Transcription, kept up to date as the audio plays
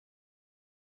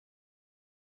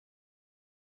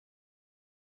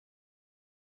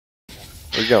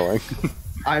We're going.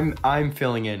 I'm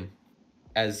filling in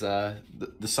as the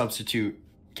substitute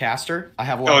caster. I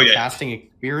have a lot of casting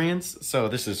experience, so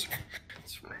this is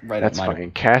right That's up my.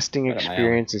 fine. Casting right up my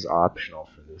experience is optional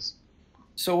for this.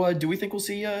 So, do we think we'll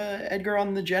see Edgar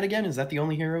on the jet again? Is that the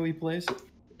only hero he plays?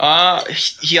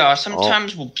 Yeah.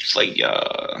 Sometimes we'll play. He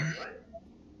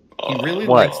really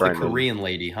what, likes Brendan? the Korean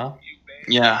lady, huh?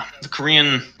 Yeah, the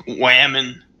Korean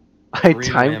whammon. I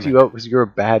timed you out because you're a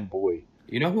bad boy.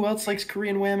 You know who else likes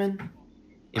Korean whammon?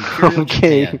 Imperial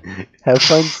Okay, Japan. have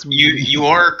fun. You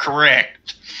are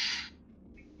correct.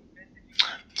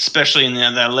 Especially in the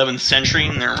 11th century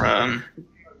in their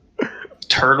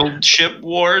turtle ship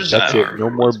wars. That's it. No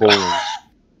more bowling.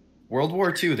 World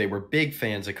War II, they were big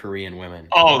fans of Korean women.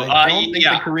 Oh, but I don't think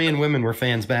the Korean women were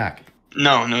fans back.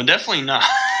 No, definitely not.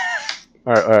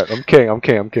 Alright, I'm king.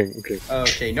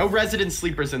 Okay, no resident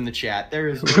sleepers in the chat. There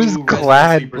is no Who's resident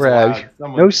glad, sleepers Brad?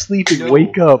 allowed. No sleeping, No.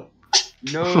 wake up.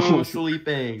 No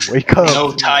sleeping. Wake up.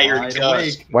 No tired Wide Gus.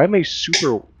 awake. Why am I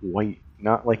super white?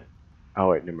 Not like... Oh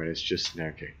wait, never mind, it's just...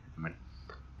 Okay, never mind.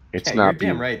 It's Yeah, not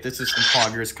you're damn right. This is some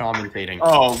Poggers commentating.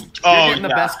 Oh, You're getting the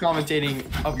best commentating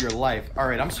of your life.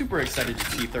 Alright, I'm super excited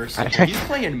to see Thurston. He's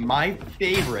playing my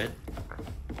favorite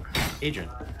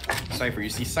agent. Cypher. You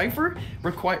see,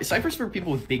 Cypher's for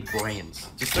people with big brains.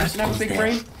 Does Thurston have a big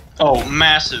brain? Oh,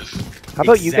 massive. How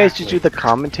about you guys just do the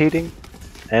commentating,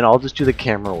 and I'll just do the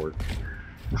camera work.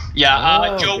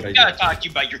 Yeah, Joe, good we idea. gotta talk to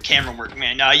you about your camera work,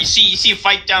 man. You see a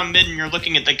fight down mid, and you're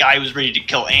looking at the guy who's ready to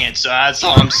kill ants. So that's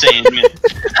all I'm saying, man.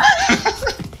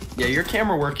 Yeah, your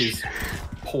camera work is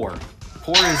poor.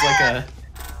 Poor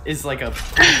is like a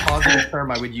positive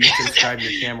term I would use to describe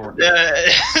your camera work.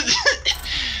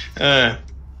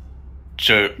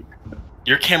 Joe,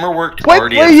 your camera work What?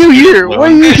 already. Why are you here? Why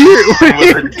are you here? What are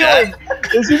you With a jet? doing?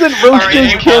 This isn't Roach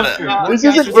camera. This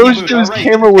isn't Roach Joe's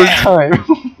camera work time.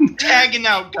 Tagging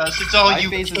out, Gus. It's all you.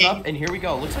 Faces up, and here we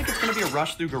go. Looks like it's gonna be a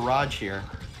rush through garage here.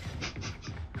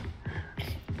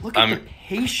 Look at the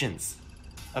patience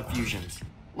of fusions.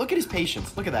 Look at his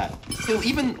patience. Look at that. He'll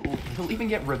even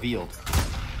get revealed.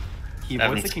 He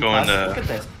avoids the concuss. Look at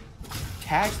this.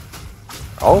 Tag.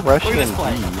 I'll rush Look at him. this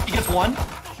play. He gets one.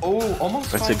 Oh,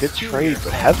 almost. That's a good 5-2 trade, here.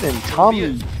 but Heaven, Tommy.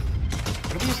 It'll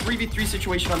be a 3v3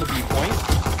 situation on the B point.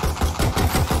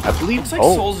 I believe. Looks like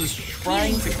Oh, Souls is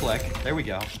trying to click. There we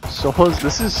go.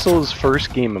 This is Soul's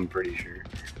first game, I'm pretty sure.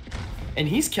 And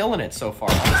he's killing it so far,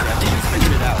 honestly. I think he's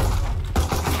figured it out.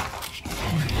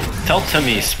 Tell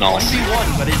Timmy he smells.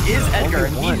 1v1, but it is Edgar,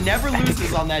 and he never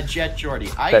loses on that Jet Shorty.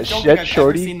 I That don't Jet think I've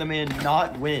Shorty? ever seen the man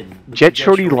not win. with the Jet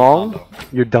Shorty long, combo.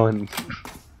 you're done.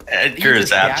 Edgar He is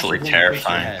just absolutely dashes in and puts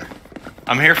your terrifying. head.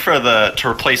 I'm here to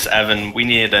replace Evan. We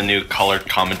needed a new colored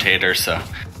commentator, so.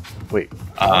 Wait.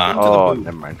 Welcome to the Oh, booth.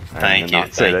 never mind. Thank you,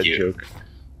 Not say thank that you. joke.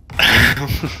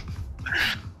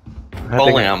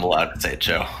 Only I'm allowed to say it,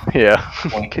 Joe. Yeah.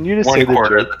 Can you just say One the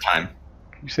quarter at joke? the time.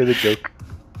 Can you say the joke?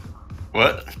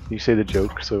 What? You say the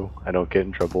joke so I don't get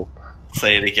in trouble.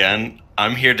 Say it again.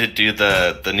 I'm here to do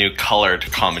the new colored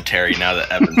commentary now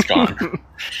that Evan's gone.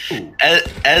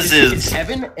 As Is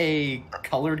Evan a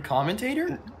colored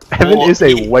commentator? Evan Well, is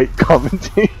a white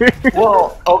commentator.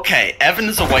 Well, okay, Evan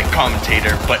is a white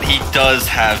commentator, but he does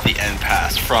have the end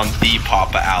pass from the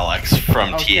Papa Alex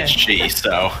from Okay. THG,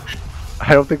 so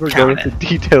I don't think we're going Count into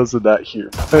details of that here.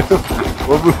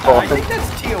 We'll move I on. think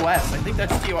that's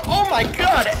TOS. Oh my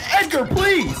god, Edgar,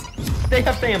 please! They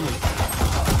have families.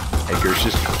 Edgar's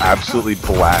just absolutely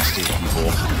blasting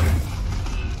people.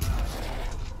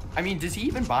 I mean, does he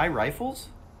even buy rifles?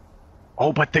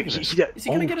 Oh, but Is he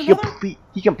gonna get another?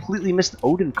 he completely missed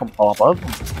Odin come above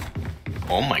him.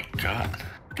 oh my god.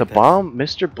 The bomb,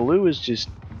 Mr. Blue is just...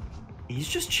 He's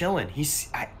just chilling.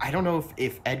 I don't know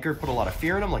if Edgar put a lot of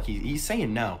fear in him. Like he's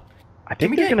saying no. I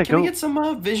think they're gonna Can go... we get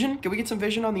some vision? Can we get some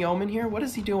vision on the Omen here? What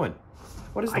is he doing?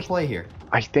 What is the play here?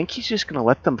 I think he's just gonna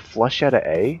let them flush out of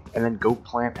A and then go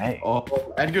plant A.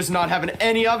 Oh, Edgar's not having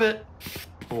any of it.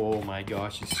 Oh my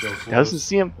gosh, he's so close. Doesn't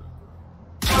see him.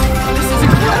 This is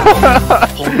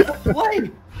incredible.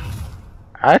 Play.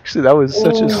 Actually, that was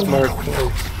such a smart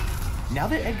play. Now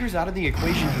that Edgar's out of the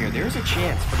equation here, there's a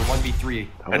chance for the 1v3.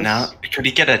 But now, could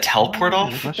he get a teleport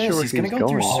off? Not This, sure where he's gonna he's go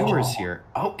through going. sewers here.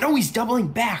 Oh no, he's doubling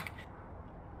back.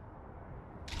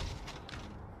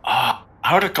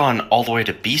 I would have gone all the way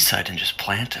to B side and just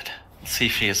planted. Let's see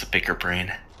if he has a bigger brain.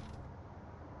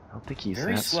 I don't think he's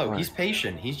Very that slow. smart. He's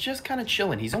patient. He's just kind of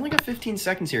chilling. He's only got 15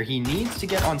 seconds here. He needs to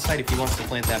get on site if he wants to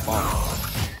plant that bomb.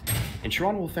 And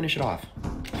Sharon will finish it off.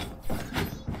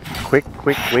 Quick,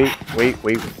 wait,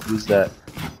 who's that?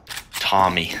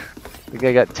 Tommy. I think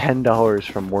I got $10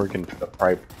 from Morgan for the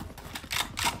pipe.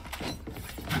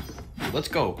 let's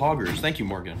go, Poggers. Thank you,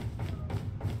 Morgan.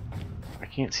 I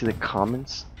can't see the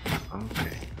comments.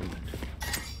 Okay.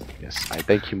 Yes, I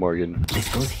thank you, Morgan. This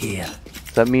goes here.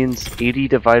 That means 80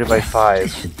 divided by 5.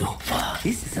 This should do.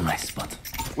 This is a nice spot.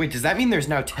 Wait, does that mean there's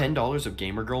now $10 of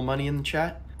Gamer Girl money in the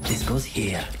chat? This goes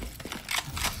here.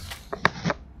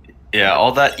 Yeah,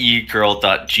 all that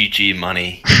egirl.gg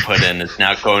money you put in is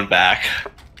now coming back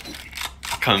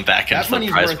into That the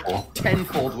money's prize worth pool.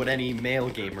 tenfold what any male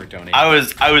gamer donated.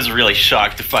 I was really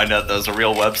shocked to find out that was a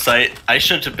real website. I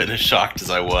shouldn't have been as shocked as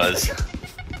I was.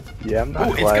 Yeah, I'm not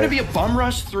Oh, it's glad. gonna be a bum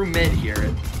rush through mid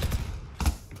here.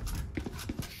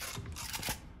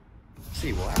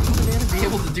 See, will Apple Banana be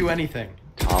able to do anything?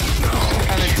 Tom,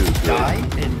 Kind too of good. die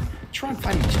and try and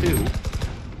find 2.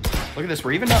 Look at this,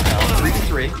 we're even up now,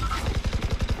 3-3.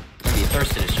 I mean,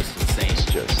 Thurston is just insane. It's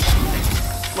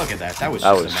just Look at that, that was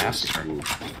that just was a just massacre. smooth.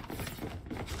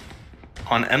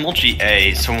 On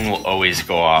MLGA, someone will always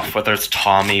go off. Whether it's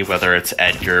Tommy, whether it's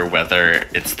Edgar, whether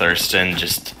it's Thurston,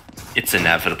 just it's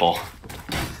inevitable.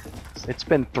 It's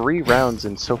been 3 rounds,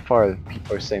 and so far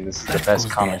people are saying this is the best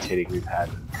commentating we've had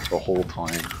the whole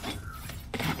time.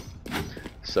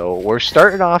 So we're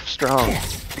starting off strong.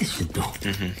 Yes, this should do.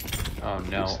 Oh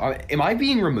no. Am I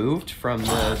being removed from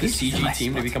the CG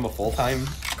team to become a full-time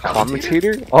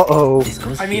Commentator? Uh-oh. This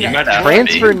goes I mean, You here. might have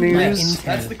Transfer to Yes, news.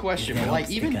 that's the question. Will I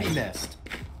even be missed?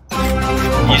 be.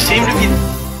 You seem to be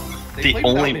They The played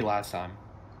without only- me last time.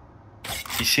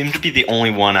 you seem to be the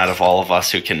only one out of all of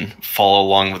us who can follow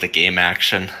along with the game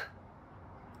action.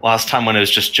 Last time when it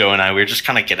was just Joe and I, we were just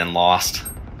kind of getting lost.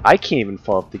 I can't even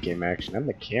follow up the game action. I'm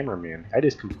the cameraman. I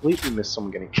just completely missed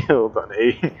someone getting killed on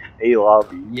a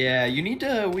lobby. Yeah, we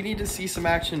need to see some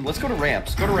action. Let's go to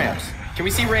ramps. Go to ramps. Can we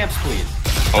see ramps, please?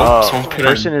 Oh, someone put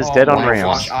person in. is dead on my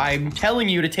ramps. gosh, I'm telling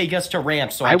you to take us to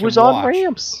ramps so I I can was on watch.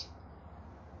 ramps.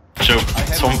 Joe,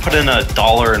 someone put in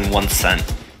 $1.01.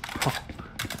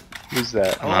 Who's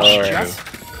that? Oh, Alright. just...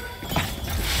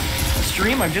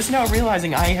 Stream, I'm just now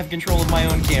realizing I have control of my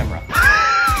own camera.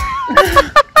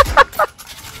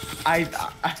 I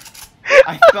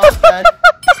felt that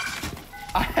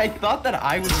I thought that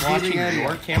I was watching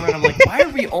your camera, and I'm like, why are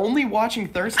we only watching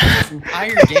Thurston this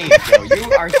entire game, Joe?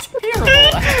 You are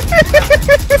terrible.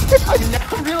 I'm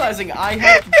now realizing I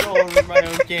have control over my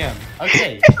own cam.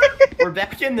 Okay, we're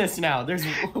back in this now. There's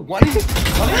one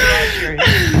here.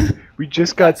 We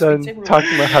just got done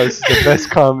talking about how this is the best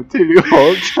commentator of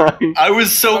all time. I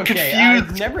was so Okay,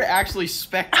 confused. I've never actually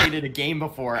spectated a game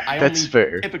before. I That's only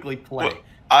fair. typically play.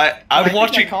 I'm I think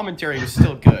watching. that commentary was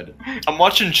still good. I'm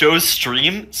watching Joe's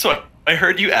stream, so I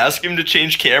heard you ask him to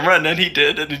change camera, and then he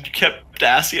did, and then you kept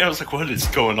asking. I was like, "What is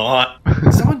going on?"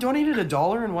 Someone donated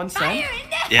 $1.01.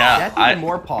 Yeah, That's even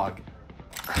more pog.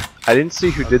 I didn't see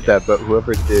who did that, but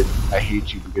whoever did, I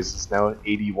hate you because it's now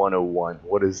 8101.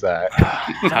 What is that?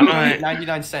 How do I?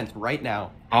 99 cents right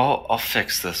now. I'll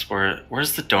fix this.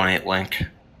 Where's the donate link?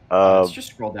 Let's just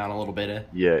scroll down a little bit.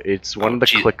 Yeah, it's one Oh, of the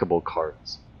gee. clickable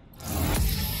cards.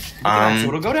 So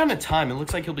it'll go down to time. It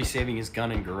looks like he'll be saving his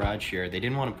gun in garage here. They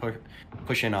didn't want to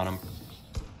push in on him.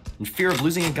 In fear of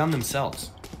losing a gun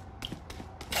themselves.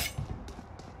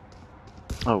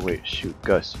 Oh wait, shoot,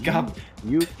 Gus. God.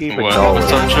 You gave a What? dollar.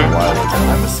 What's up, Joe? a while ago.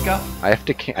 I'm a scuff. I have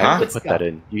to Huh? put that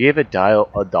in. You gave a dollar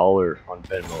on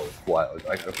Venmo a while ago.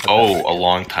 I gotta put that Oh, in. a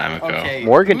long time ago. Okay.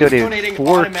 Morgan who's donated donating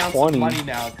odd amounts of $4.20. money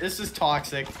now? This is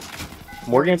toxic.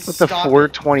 Morgan put the Stop it.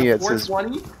 420. It says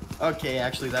 420? Okay,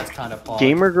 actually, that's kind of pog.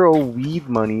 Gamer Girl weed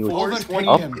money, which is 420.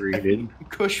 upgraded.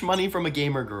 Kush money from a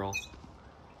gamer girl.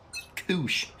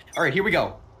 Kush. All right, here we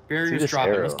go. See Barriers this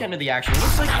dropping. arrow. Let's get into the action.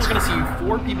 Looks like we're gonna see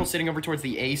 4 people sitting over towards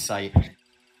the A site.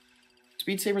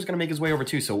 Speed Saber's gonna make his way over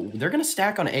too, so they're gonna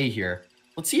stack on A here.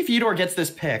 Let's see if Eudor gets this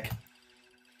pick.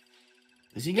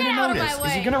 Is he gonna notice?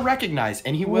 Is he gonna recognize?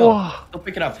 And he will. Whoa. He'll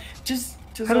pick it up. Does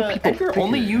How do people Edgar figure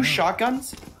only it use out?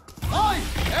 shotguns? I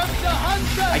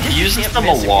guess He you uses can't them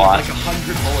miss a if you lot. have, like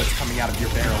 100 bullets coming out of your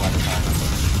barrel at a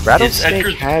time. Rattlesnake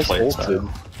Edgar's has play ulted.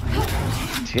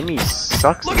 Timmy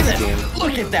sucks Look in at this game. that!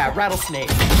 Look at that rattlesnake!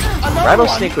 Another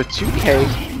Rattlesnake one. with 2K.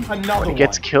 Another When he one.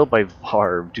 gets killed by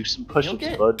Varb, do some He'll push-ups,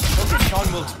 get bud.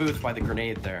 Sean Wilkes Booth by the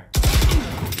grenade there.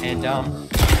 And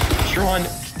Tron.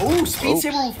 Oh, Speed Oops.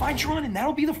 Saber will find Tron, and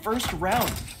that'll be the first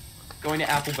round. Going to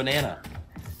Apple Banana.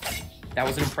 That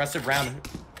was an impressive round.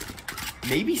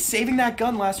 Maybe saving that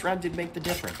gun last round did make the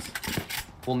difference.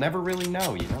 We'll never really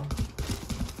know, you know?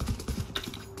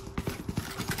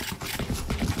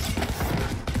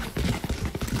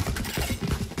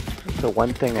 The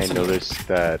one thing I noticed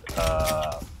that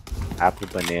Apple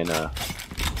Banana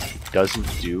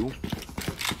doesn't do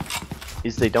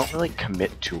is they don't really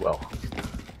commit too well.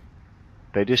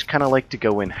 They just kind of like to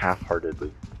go in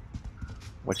half-heartedly.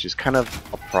 which is kind of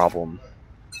a problem.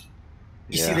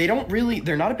 You see,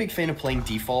 they're not a big fan of playing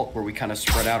default, where we kind of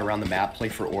spread out around the map, play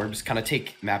for orbs, kind of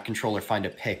take map control or find a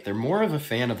pick. They're more of a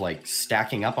fan of like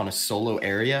stacking up on a solo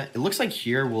area. It looks like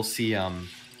here we'll see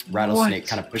Rattlesnake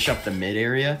kind of push up the mid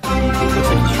area. It looks like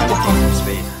he's trying to take some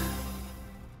space.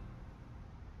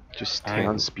 Just stay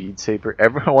on Speed Saber.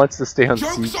 Everyone wants to stay on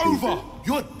Speed Saber.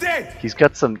 You're dead. He's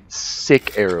got some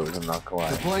sick arrows, I'm not gonna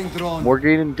lie.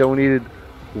 Morgan donated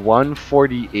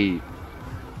 148.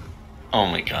 Oh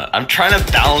my god. I'm trying to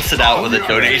balance it out with a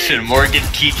donation. Morgan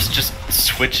keeps just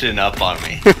switching up on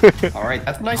me. Alright,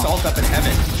 that's a nice ult up in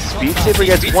heaven. Speed Saber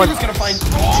gets Speed one. Saber's gonna find.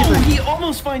 Oh, he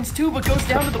almost finds two, but goes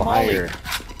down to the molly.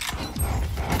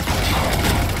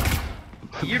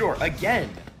 Theodore, again.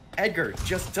 Edgar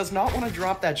just does not want to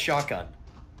drop that shotgun.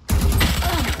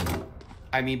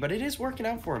 I mean, but it is working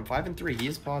out for him. 5 and 3. He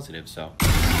is positive, so.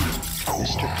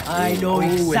 I know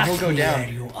exactly he'll go down. where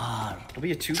you are. It'll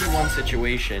be a 2v1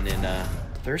 situation, and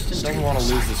Thurston doesn't want to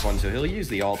lose this one, so he'll use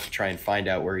the ult to try and find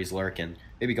out where he's lurking.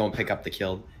 Maybe go and pick up the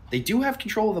kill. They do have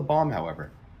control of the bomb,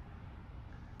 however.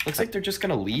 Looks like they're just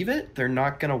going to leave it. They're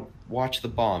not going to watch the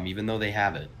bomb, even though they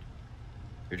have it.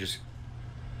 They're just...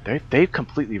 They've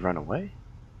completely run away.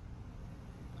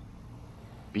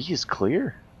 B is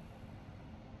clear.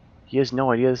 He has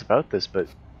no ideas about this, but...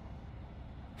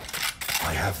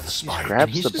 I have the spike.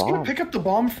 Grabs he's the just bomb. going to pick up the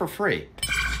bomb for free.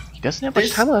 He doesn't have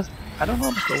much time left. I don't know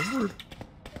about the word.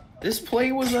 This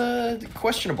play was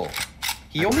questionable.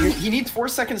 He needs 4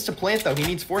 seconds to plant, though. He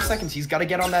needs 4 seconds. He's got to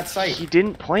get on that site. He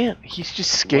didn't plant. He's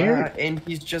just scared. Yeah, and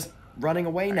he's just running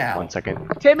away now. 1 second.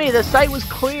 Timmy, the site was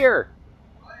clear.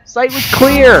 Site was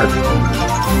clear.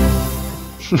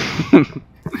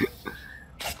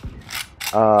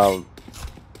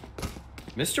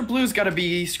 Mr. Blue's got to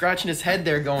be scratching his head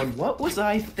there going, what was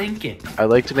I thinking? I'd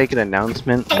like to make an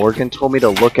announcement. Morgan told me to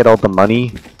look at all the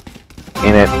money,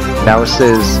 and it now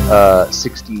says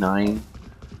 69.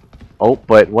 Oh,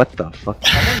 but what the fuck?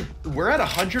 We're at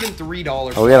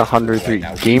 $103. Oh, we got 103.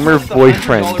 Right Gamer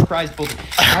boyfriend.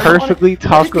 Perfectly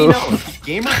taco.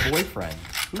 Gamer boyfriend.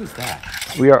 Who is that?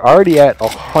 We are already at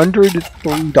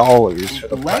 $103 for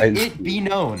the Let prize. it be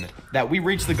known that we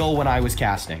reached the goal when I was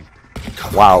casting.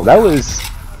 Wow, that was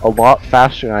a lot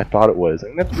faster than I thought it was.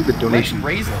 I'm gonna have to do the donation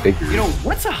bigger. You know,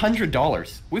 what's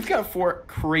 $100? We've got 4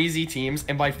 crazy teams,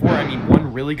 and by 4 I mean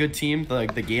 1 really good team, the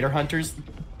Gator Hunters,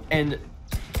 and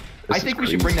I think we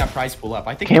should bring that prize pool up.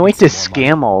 I think. Can't wait to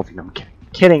scam all of you. I'm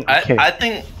kidding. I'm kidding. I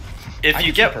think if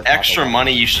you get extra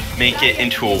money, you should make it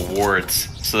into awards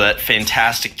so that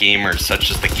fantastic gamers such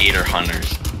as the Gator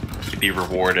Hunters could be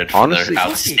rewarded for Honestly, their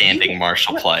outstanding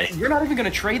martial play. You're not even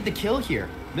gonna trade the kill here.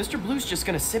 Mr. Blue's just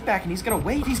gonna sit back and he's gonna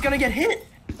wait. He's gonna get hit.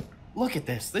 Look at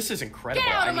this. This is incredible.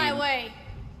 Get out of my way.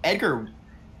 Edgar.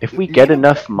 If we get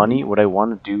enough money, what I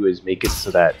want to do is make it so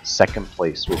that second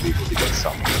place will be able to get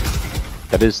something.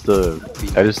 That is the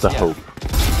hope.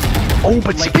 Oh,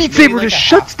 but Like, Speed maybe Saber like just a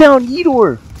shuts down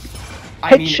Eeyore.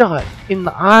 I mean, Headshot in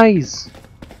the eyes.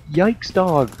 Yikes,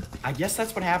 dog. I guess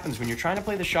that's what happens when you're trying to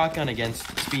play the shotgun against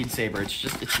Speed Saber.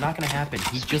 It's not gonna happen.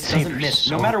 He just doesn't Saber's miss.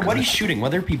 so No matter what good. he's shooting,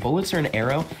 whether it be bullets or an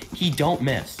arrow, he don't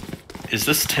miss. Is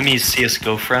this Timmy's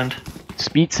CSGO friend?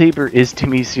 Speed Saber is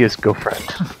Timmy's CSGO friend.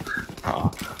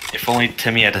 Oh, if only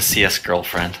Timmy had a CS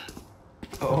girlfriend.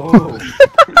 Oh.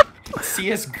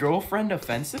 CS girlfriend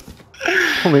offensive?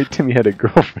 Only Timmy had a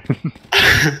girlfriend.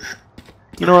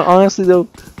 You know what? Honestly, though,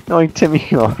 knowing Timmy,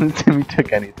 Timmy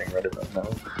took anything right about now.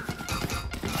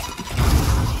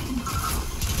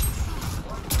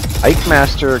 Ike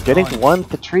Master getting one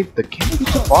to trade the king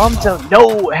the bomb down.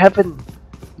 No, heaven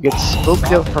gets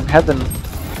smoked out from heaven.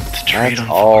 That's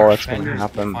all that's gonna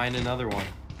happen. Find another one.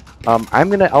 I'm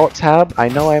gonna alt tab. I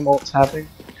know I'm alt tabbing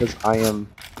because I am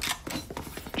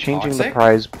changing the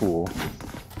prize pool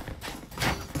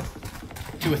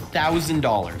To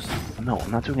 $1,000. No,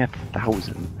 I'm not doing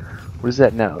 1,000. What is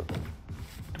that now?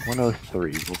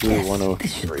 103. We'll do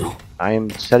 103. I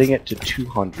am setting it to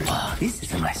 200. This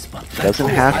is a nice spot. Doesn't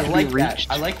have I to like be that.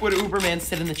 reached. I like what Uberman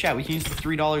said in the chat. We can use the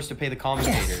 $3 to pay the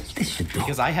commentators. This should do.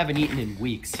 Because I haven't eaten in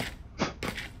weeks.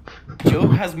 Joe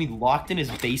has me locked in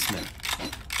his basement.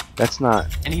 That's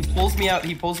not. And he pulls me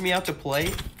out to play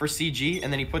for CG,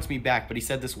 and then he puts me back, but he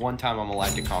said this one time I'm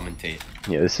allowed to commentate.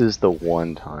 Yeah, this is the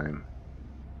one time.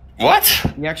 What?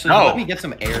 He actually let me get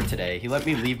some air today. He let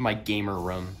me leave my gamer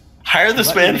room. Hire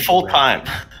this man full time.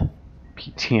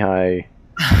 PTI.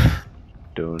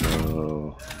 Don't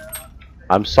know.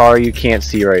 I'm sorry you can't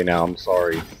see right now. I'm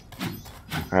sorry.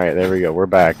 Alright, there we go. We're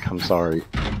back. I'm sorry.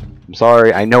 I'm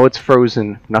sorry. I know it's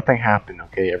frozen. Nothing happened,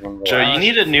 okay? Everyone Joe, you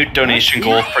need a new donation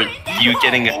goal for you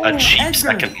getting a cheap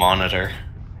second monitor.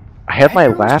 I had my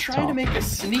Edgar was trying to laptop. make a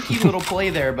sneaky little play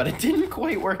there, but it didn't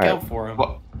quite work Alright. out for him.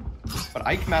 What? But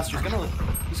Ike Master's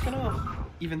he's gonna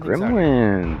even things out.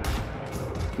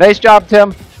 Gremlin. Nice job, Tim.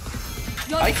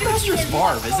 Ike Master's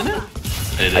Varv, isn't it?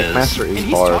 It Ike is. Master And is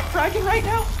he's top Barb. fragging right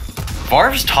now?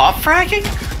 Varv's top fragging?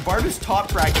 Varv is top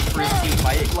fragging for his team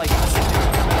by like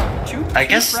two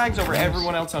frags over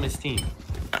everyone else on his team.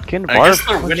 Can I guess Barb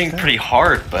they're punch winning that? pretty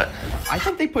hard, but I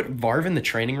think they put Varv in the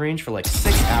training range for like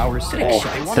 6 hours. They wanted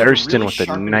to Thurston really with a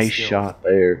sharpen his nice skills. shot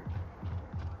there.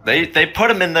 they put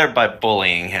him in there by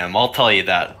bullying him. I'll tell you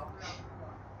that.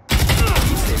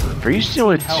 Thurston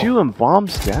with Help. 2 and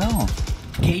bombs down.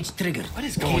 Cage triggered. What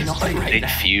is going on right Big now?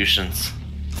 fusions.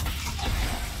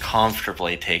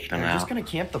 Comfortably taking him They're just out. gonna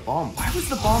camp the bomb. Why was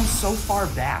the bomb so far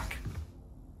back?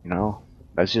 You know,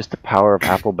 that's just the power of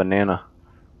Apple Banana.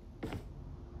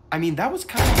 I mean, that was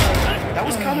kind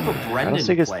of a Brendan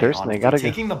think it's play, Thurston. They honestly. gotta go-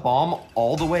 Taking the bomb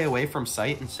all the way away from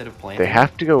sight instead of playing. They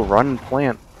have to go run and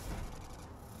plant.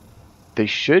 They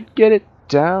should get it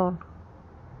down.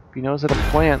 If he knows how to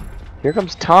plant. Here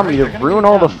comes Tommy to ruin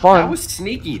all the fun. That was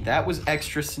sneaky. That was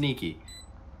extra sneaky.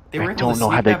 They were I able don't to know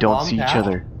how sneak they that don't bomb see each down.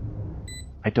 other.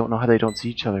 I don't know how they don't see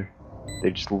each other.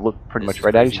 They just look pretty This much is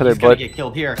right at crazy. each other, He's gonna but get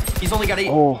killed here. He's only got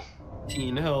 18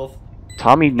 oh, health.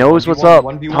 Tommy knows what's 1v1, up.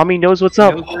 1v1. Tommy knows what's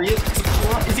up. Knows where he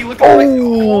is he looking away?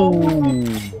 Oh,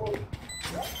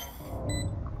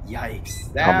 Yikes.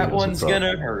 Tommy That knows one's what's up.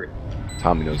 gonna hurt.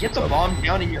 Tommy You knows get what's the up. bomb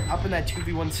down and you're up in that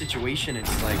 2v1 situation, and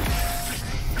it's like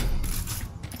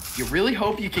you really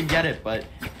hope you can get it, but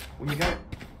when you got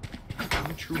a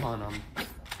Truhan on,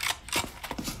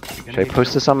 Should I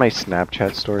post this on my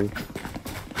Snapchat story?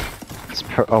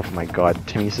 Oh my god,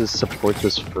 Timmy says supports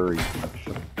us furry.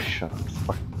 Shut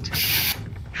up.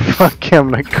 Fuck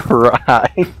him, I'm gonna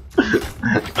cry.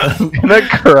 I'm gonna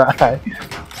cry.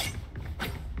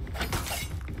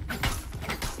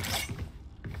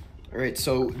 Alright,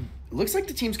 so it looks like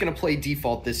the team's gonna play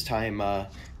default this time.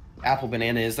 Apple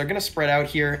Banana is. They're gonna spread out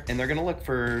here and they're gonna look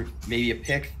for maybe a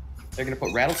pick. They're gonna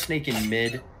put Rattlesnake in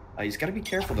mid. He's gotta be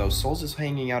careful though. Souls is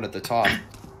hanging out at the top.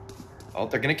 Oh,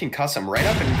 they're gonna concuss him right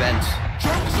up in vent.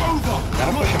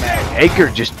 That'll push him out. Edgar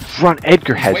just run.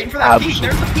 Edgar He's has waiting for that peek.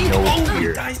 There's the absolutely peek. no Oh, he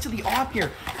fear. dies to the op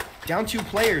here. Down 2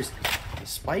 players. The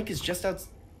Spike is just out.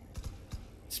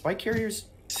 Spike carrier's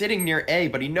sitting near A,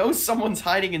 but he knows someone's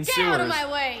hiding in Get sewers. out of my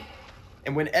way!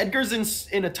 And when Edgar's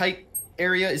in a tight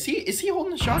area, is he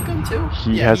holding a shotgun too?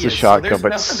 He Yeah, has a is. shotgun, there's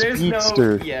but there's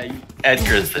Speedster- yeah, you Edgar's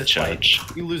lose the this fight. judge.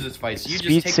 You lose this fight. So you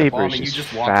Speed just take the Saber bomb is and you just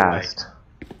just walk fast. away.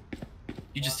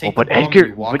 You just Oh, take but the bomb Edgar, and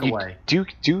you walk but you away.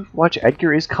 do watch.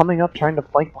 Edgar is coming up, trying to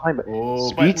flank behind, but Oh,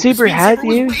 Speed but Saber had Saber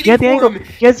was the waiting he had the for angle. him.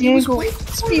 He has the He was angle. waiting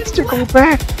for Speedster him. go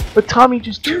back, but Tommy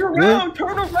just Turn around!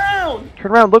 Turn around!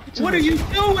 Turn around, look to What the- are you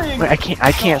doing? Wait,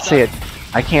 I can't say it.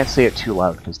 I can't say it too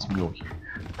loud because Timmy will hear.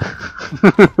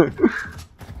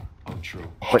 Oh, true.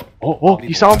 But I'll oh, be you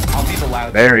the saw loud- him? I'll be the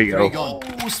loud. There you go.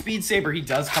 Oh, Speed Saber, he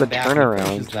does The come back. and turnaround.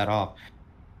 finishes that off.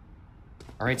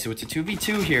 Alright, so it's a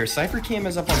 2v2 here. Cypher Cam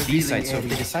is up on B side, so if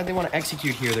they decide they want to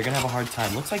execute here, they're going to have a hard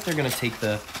time. Looks like they're going to take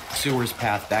the sewers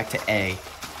path back to A.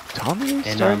 Tommy is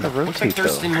And starting to looks like rotate though.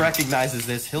 Thurston recognizes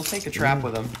this. He'll take a trap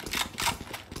with him.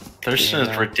 Thurston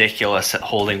is ridiculous at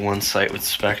holding one site with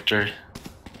Spectre.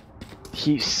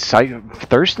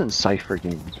 Thurston's Cypher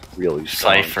game is really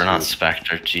strong. Cypher, not too.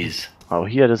 Spectre, jeez. Oh,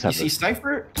 he does You have see, this.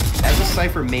 Cypher, as a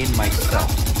Cypher main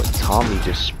myself, But Tommy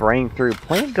just spraying through.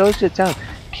 Plant goes to town.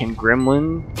 Can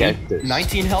Gremlin get this?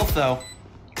 19 health though.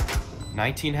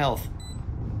 19 health.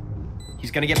 He's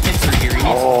gonna get pincered here. He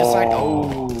needs to decide.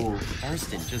 Oh,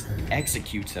 Thurston just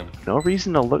executes him. No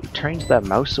reason to look. Turns that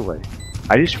mouse away.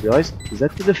 I just realized. Is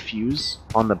that the diffuse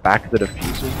on the back of the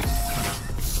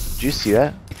diffuser? Did you see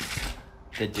that?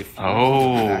 The diffuse.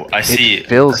 Oh, I see. It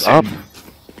fills up.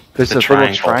 There's The a little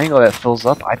triangle. triangle that fills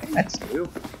up. I think that's new.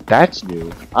 That's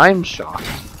new. I'm shocked.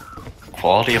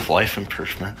 Quality of life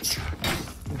improvements.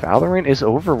 Valorant is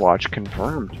Overwatch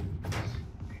confirmed.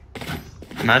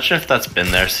 Imagine if that's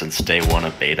been there since day one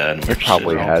of beta and we're It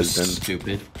probably just- has been.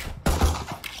 Stupid.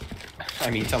 I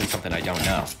mean, tell me something I don't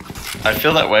know. I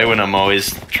feel that way when I'm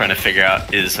always trying to figure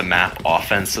out is a map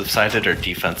offensive sided or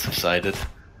defensive sided.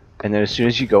 And then as soon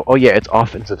as you go, oh yeah, it's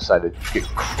offensive sided, you get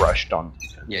crushed on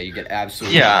defense. Yeah, you get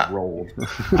absolutely Yeah. rolled.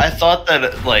 I thought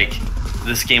that like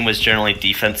this game was generally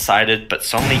defense sided, but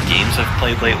so many games I've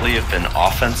played lately have been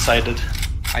offense sided.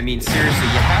 I mean, seriously,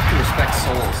 you have to respect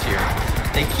Souls here.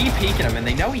 They keep peeking him, and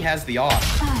they know he has the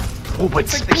off. Oh, but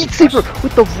It's like they Speed can Saber crush-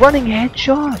 with the running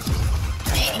headshot.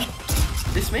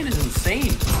 This man is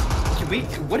insane. Can we?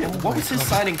 What was his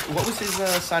signing? What was his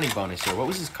signing bonus here? What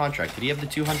was his contract? Did he have the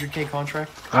 200K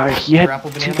contract? He For had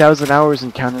Apple Banana? 2,000 hours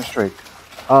in Counter Strike.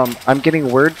 I'm getting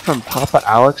word from Papa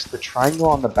Alex. The triangle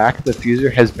on the back of the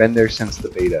fuser has been there since the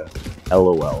beta.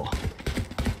 LOL.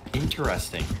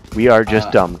 Interesting. We are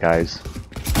just dumb, guys.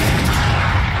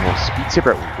 Oh, Speed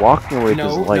Saber walking away with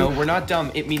his life. No, we're not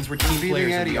dumb. It means we're team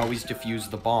players and we always defuse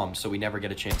the bomb, so we never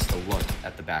get a chance to look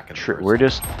at the back of the person. We're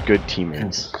just good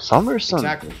teammates. Summerson.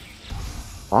 Exactly.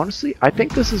 Honestly, I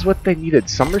think this is what they needed.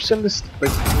 Summerson is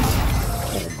like.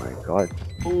 Oh my god.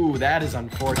 Ooh, that is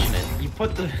unfortunate. You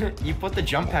put the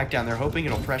jump pack down there, hoping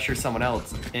it'll pressure someone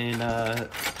else, and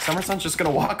Summerson's just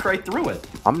gonna walk right through it.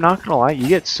 I'm not gonna lie, you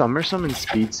get Summerson and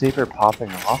Speed Saber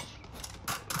popping off.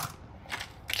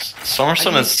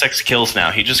 Summerson has 6 kills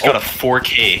now. He just got a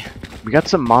 4K. We got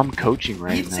some mom coaching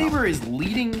right Speed now. Saber is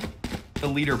leading the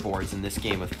leaderboards in this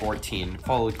game with 14,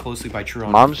 followed closely by True.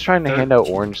 Mom's trying to hand out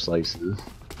orange slices.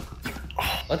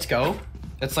 Let's go.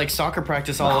 It's like soccer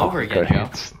practice all over again, good. Joe.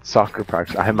 It's soccer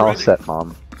practice. I'm all set,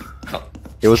 Mom. Oh.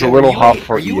 It was Joe, a little hot are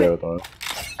for you EO though.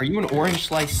 Are you an orange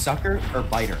slice sucker or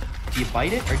biter? Do you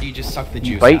bite it or do you just suck the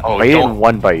juice? Bite, out? bite it in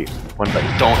one bite. One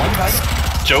bite. Don't. One bite?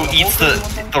 Joe eats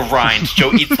the rind.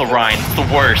 Joe eats the rind.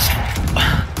 The worst.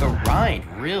 The rind,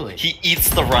 really? He eats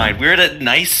the rind. We're at a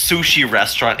nice sushi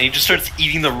restaurant and he just starts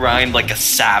eating the rind like a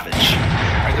savage.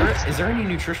 Is there any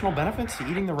nutritional benefits to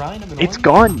eating the rind of an It's orange?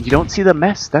 gone. You don't see the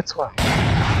mess. That's why.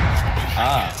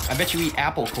 Ah, I bet you eat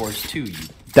apple cores too.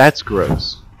 That's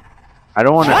gross. I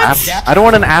don't want an What? apple. I don't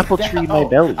want an apple tree in my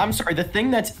belly. I'm sorry. The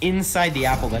thing that's inside the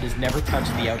apple that has never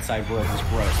touched the outside world is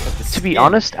gross. But the To be skin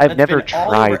honest, I've that's never been all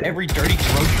tried over it. every dirty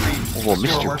grocery Well, store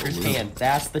Mr. worker's Blue. hand.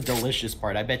 That's the delicious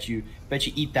part. I bet you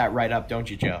eat that right up, don't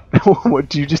you, Joe? What,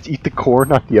 do you just eat the core,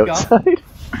 not the outside?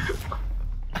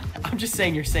 I'm just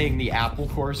saying you're saying the apple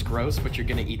core is gross, but you're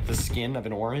gonna eat the skin of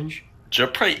an orange. Joe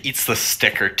probably eats the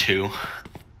sticker too.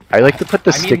 I like to put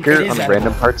the I mean, sticker it is on edible.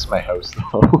 random parts of my house,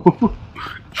 though.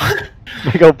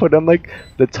 Like, I'll put on, like,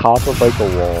 the top of, like,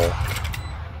 a wall.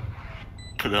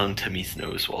 Put it on Timmy's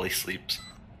nose while he sleeps.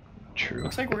 True.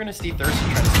 Looks like we're gonna see Thirsty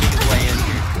try to sneak his way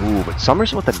in here. Ooh, but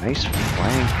Summers with a nice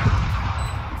flank.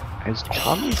 As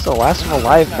Tommy's the last one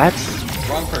alive, that's...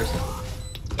 Wrong person.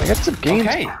 I got some games.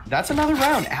 Okay, that's another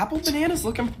round. Apple Banana's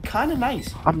looking kind of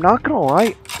nice. I'm not gonna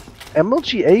lie,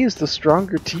 MLGA is the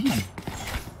stronger team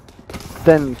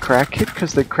than Crackhead,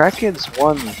 because the Crackheads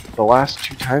won the last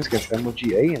 2 times against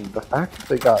MLGA, and the fact that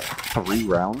they got 3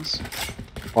 rounds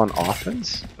on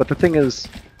offense. But the thing is,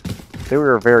 they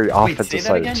were a very Wait, say offensive that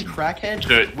side again, team. Crackhead?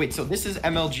 Good. Wait, so this is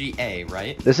MLGA,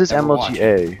 right? This is That we're watching.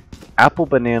 MLGA. Apple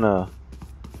Banana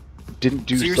didn't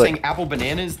do So you're like... saying Apple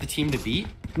Banana is the team to beat?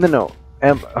 No.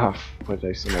 What did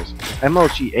I say?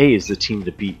 MLGA is the team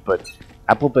to beat, but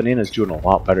Apple Banana is doing a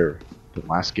lot better than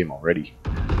last game already.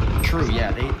 True,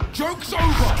 yeah, they... Joke's over.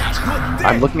 You're I'm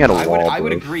dead. looking at a wall, I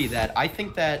would bro. agree that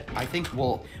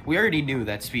well, we already knew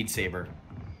that Speed Saber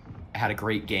had a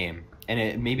great game, and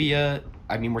it maybe I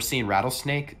mean, we're seeing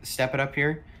Rattlesnake step it up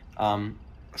here.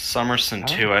 Summerson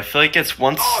too. I feel like it's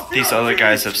once these other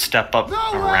guys have stepped up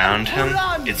around him,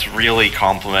 it's really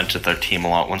complemented their team a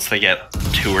lot. Once they get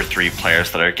 2 or 3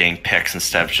 players that are getting picks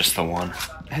instead of just the one.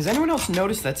 Has anyone else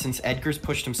noticed that since Edgar's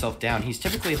pushed himself down, he's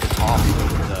typically at the top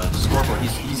of the scoreboard.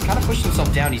 He's kind of pushed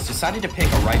himself down. He's decided to pick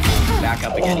a rifle back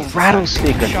up again. Oh, He's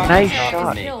Rattlesnake, decided to a shoot nice not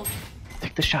shot. for me.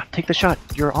 Take the shot, take the shot.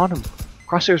 You're on him.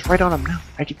 Crosshair's right on him now.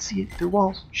 I can see it through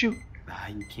walls. Shoot.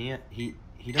 You can't. He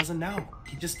doesn't know.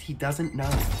 He doesn't know.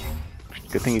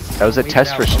 Good thing that was a Wait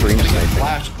test it for out. stream He's gonna sniping.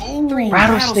 flash. Ooh,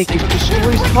 Rattlesnake is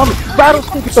destroys Tommy.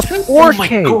 Rattlesnake is a 4K.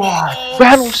 Oh my god!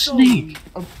 Rattlesnake.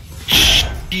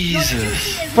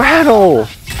 Jesus. Rattle.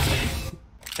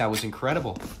 That was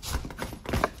incredible.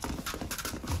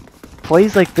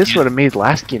 Plays like this would have made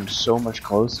last game so much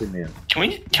closer, man. Can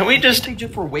we just They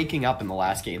just were waking up in the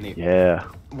last game. Yeah.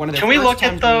 One of the Can we first look at,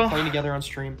 times we were though- playing together on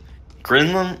stream.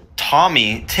 Grinland,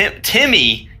 Tommy,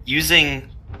 Timmy using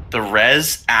the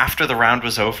res after the round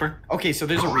was over? Okay, so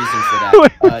there's a reason for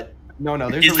that. No,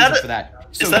 there's Is a that reason a- for that.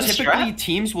 So that a typically strat?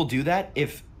 teams will do that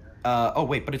if. Oh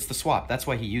wait, but it's the swap. That's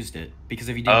why he used it because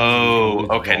if he didn't. Oh,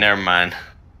 okay, never mind.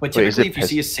 But Wait, is typically, it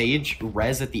if you see a Sage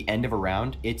res at the end of a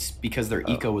round, it's because their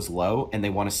eco is low and they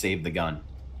want to save the gun.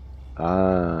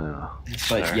 But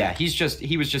Fair. yeah, he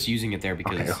was just using it there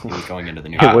because Okay. he was going into the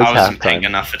new. It I was wasn't halftime. paying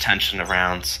enough attention to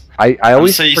rounds. I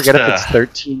always so used forget if to- it's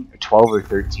 13, 12 or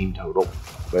 13 total,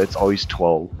 but it's always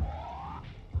 12.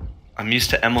 I'm used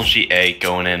to MLGA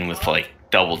going in with like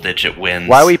double-digit wins.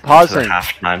 Why are we for the pausing?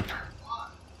 halftime.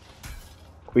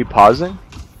 We pausing?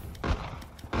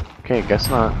 Okay, guess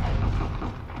not.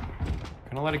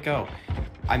 Gonna let it go.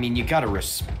 I mean, you gotta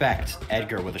respect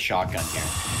Edgar with a shotgun here.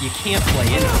 You can't play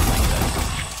anything like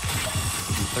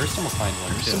this. And Thurston will find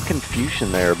one There's too. some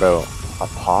confusion there about A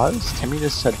pause? Timmy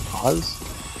just said pause?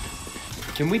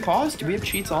 Can we pause? Do we have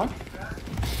cheats on?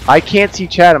 I can't see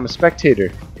chat, I'm a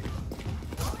spectator.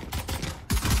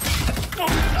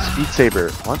 Speed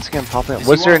Saber, once again popping up. Does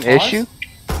Was he there an want pause? issue?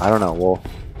 I don't know,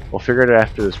 we'll figure it out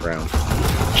after this round.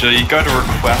 Joe, you got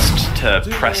to request to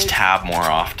press tab more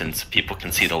often so people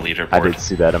can see the leaderboard. I did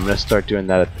see that. I'm gonna start doing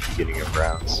that at the beginning of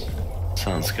rounds.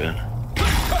 Sounds good.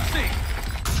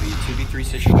 2v3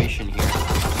 situation here.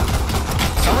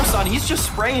 Summerson, he's just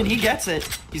spraying. He gets it.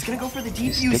 He's gonna go for the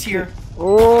defuse here.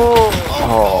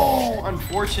 Oh!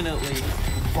 Unfortunately,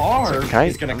 Varv okay.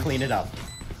 is gonna clean it up.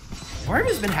 Varv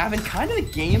has been having kind of the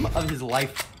game of his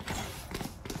life.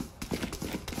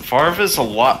 Varv is a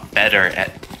lot better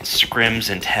at scrims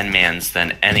and 10-mans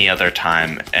than any other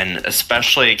time, and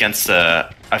especially against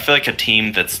I feel like a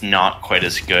team that's not quite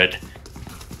as good,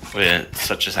 with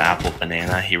such as Apple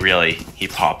Banana. He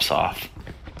pops off.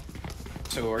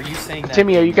 So are you saying that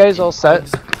Timmy, are you guys all set?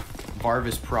 Varv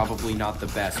is probably not the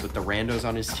best with the randos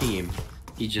on his team.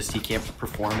 He can't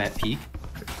perform at peak.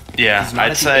 Yeah, He's not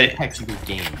I'd at the say apex of his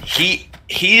game. he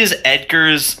is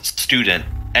Edgar's student.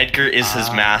 Edgar is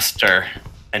his master,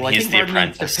 and Well, he's I the think Varv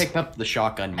needs apprentice. to pick up the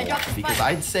shotgun more, because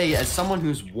I'd say as someone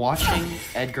who's watching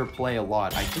Edgar play a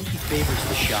lot, I think he favors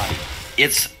the shotty.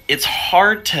 It's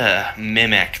hard to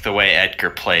mimic the way Edgar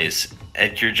plays.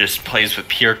 Edgar just plays with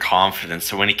pure confidence,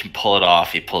 so when he can pull it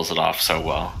off, he pulls it off so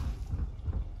well.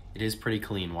 It is pretty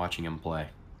clean watching him play.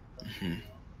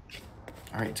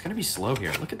 All right, it's gonna be slow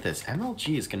here. Look at this.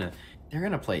 MLG is they're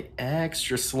gonna play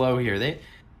extra slow here.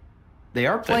 They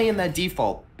are playing that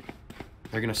default.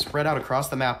 They're gonna spread out across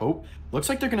the map. Oh, looks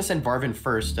like they're gonna send Varvin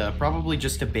first, probably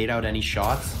just to bait out any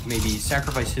shots. Maybe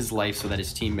sacrifice his life so that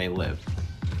his team may live.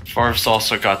 Varv's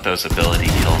also got those ability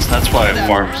kills. That's why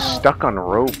Varv's Stuck on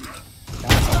rope.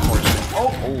 That's unfortunate.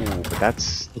 Oh, But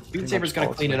that's... Speed Saber's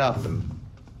gonna clean it up.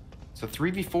 So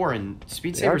 3v4 and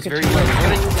Speed They are Saber's very getting- low. He's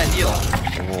gonna use that heal.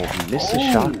 Oh, he missed a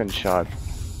shotgun shot.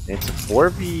 It's a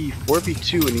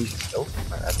 4v2 and he's... Oh,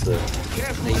 that's a...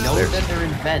 They know that they're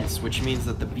in vents, which means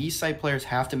that the B site players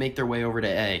have to make their way over to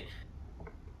A.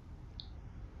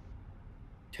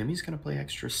 Timmy's gonna play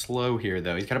extra slow here,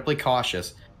 though. He's gotta play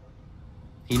cautious.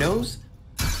 He knows...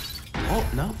 Oh,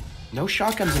 no. No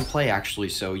shotguns in play, actually,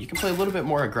 so you can play a little bit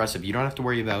more aggressive. You don't have to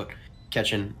worry about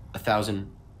catching 1,000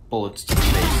 bullets to the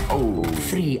face. Oh,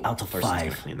 3 out of Larson's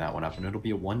gonna 5. clean that one up, and it'll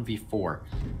be a 1v4.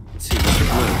 Let's see,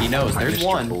 Mr. Blue, he knows. There's Mr.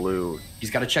 one. Blue.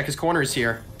 He's got to check his corners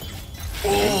here.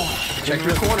 Oh, check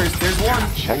your corners. There's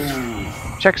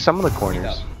one. Check some of the Clean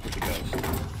corners. up with the ghost.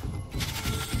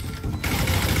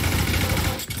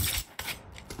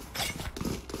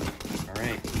 All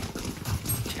right.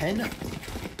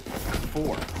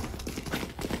 10-4.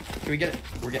 Can we get it?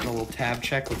 We're getting a little tab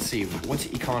check. Let's see. What's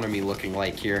economy looking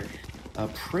like here?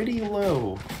 Pretty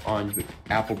low on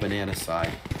Apple Banana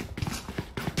side.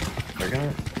 They're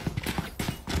gonna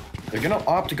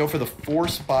opt to go for the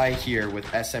force buy here with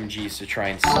SMGs to try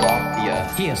and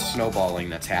stop the snowballing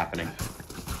that's happening.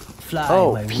 Fly,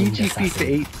 Oh, my winged PGP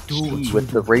assassin. to Do what HG you with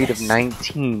do the rate of best.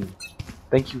 19.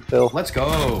 Thank you, Phil. Let's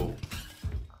go.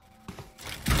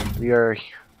 We are...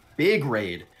 Big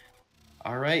raid.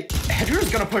 All right.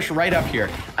 Edgar's gonna push right up here.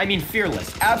 I mean,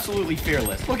 fearless. Absolutely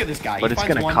fearless. Look at this guy. But He it's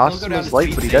finds gonna one, cost he'll him go down his to life,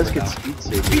 Speed but he does Saber, get though. Speed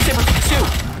Saber. Speed Saber 2.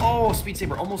 Oh, Speed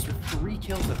Saber almost with 3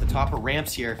 kills at the top of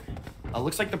ramps here.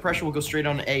 Looks like the pressure will go straight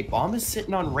on A. Bomb is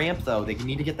sitting on ramp, though. They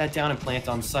need to get that down and plant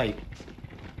on site.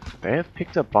 They have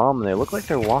picked up bomb and they look like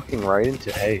they're walking right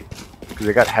into A. Because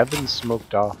they got heaven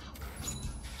smoked off.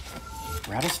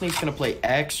 Rattlesnake's gonna play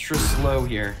extra slow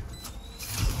here.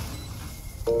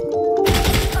 Ooh.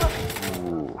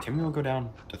 Timmy will go down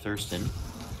to Thurston.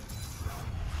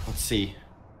 Let's see.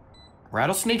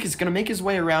 Rattlesnake is gonna make his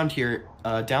way around here,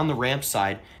 down the ramp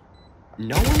side.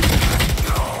 No one...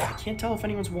 I can't tell if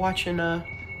anyone's watching, I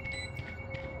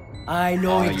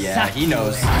know Oh, exactly. yeah, he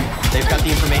knows. where. They've got the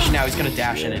information now. He's gonna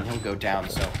dash in and he'll go down,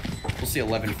 so we'll see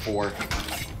 11-4.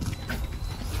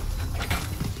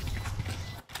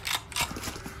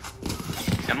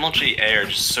 MLGA are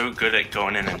just so good at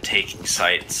going in and taking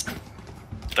sites.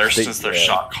 Thurston's their yeah.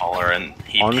 shot caller, and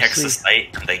he picks Honestly- a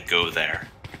site and they go there.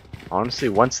 Honestly,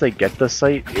 once they get the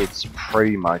site, it's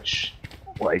pretty much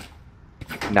like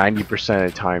 90%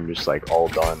 of the time just like all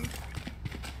done.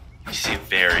 You see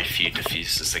very few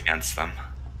diffuses against them.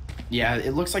 Yeah,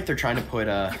 it looks like they're trying to put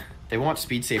they want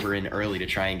Speed Saber in early to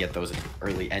try and get those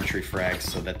early entry frags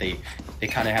so that they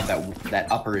kind of have that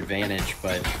upper advantage.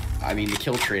 But I mean, the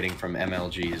kill trading from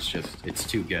MLG is just, it's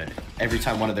too good. Every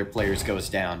time one of their players goes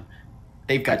down,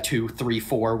 they've got 2, 3,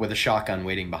 4 with a shotgun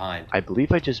waiting behind. I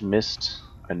believe I just missed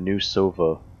a new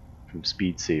Sova from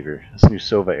Speed Saver. This new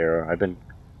Sova era. I've been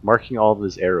marking all of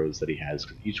his arrows that he has.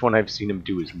 Each one I've seen him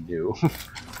do is new. I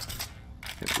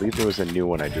believe there was a new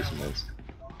one I just missed.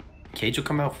 Cage will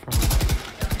come out from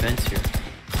vents here.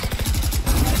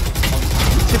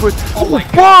 Oh my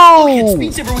god! Look at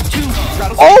Speed Saber with 2!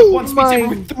 Oh with 1,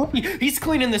 Speed Saber with 3! He's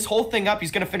cleaning this whole thing up. He's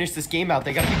gonna finish this game out.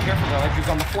 They gotta be careful though. Edgar's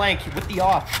on the flank with the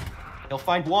op. He'll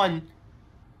find 1.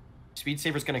 Speed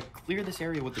Saber's gonna clear this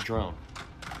area with the drone.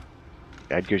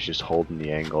 Edgar's just holding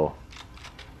the angle.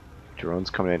 Drone's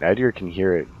coming in. Edgar can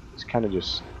hear it. He's kind of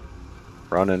just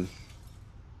running.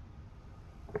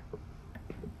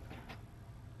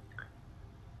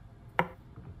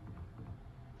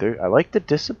 I like the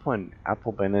discipline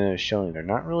Apple Banana is showing. They're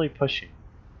not really pushing.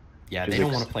 Yeah, they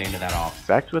don't want to play into that off.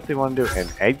 Exactly what they want to do.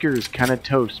 And Edgar is kind of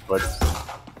toast, but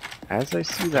as I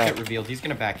see that get revealed, he's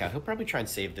gonna back out. He'll probably try and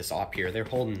save this op here. They're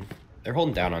holding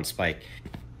down on Spike.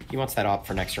 He wants that op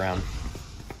for next round.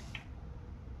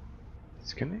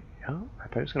 He's gonna. Oh, I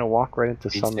thought he was gonna walk right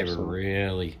into Summer. They were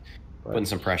really putting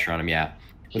some pressure on him. Yeah,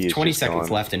 with With 20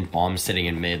 seconds left and bomb sitting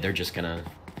in mid, they're just gonna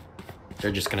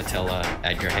tell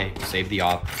Edgar, hey, save the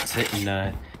op, sit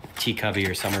in T Cubby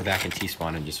or Summer back in T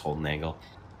spawn and just hold an angle.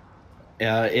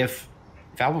 If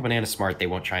Apple Banana's smart, they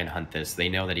won't try and hunt this. They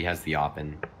know that he has the op,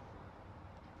 and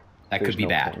that could be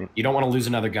bad. Point. You don't want to lose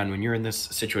another gun when you're in this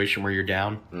situation where you're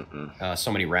down.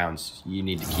 So many rounds. You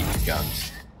need to keep your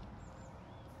guns.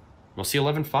 We'll see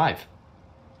 11-5.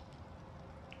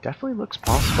 Definitely looks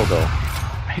possible though.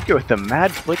 Edgar with the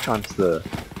mad flick onto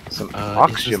some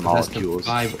oxygen molecules.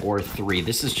 5 or 3.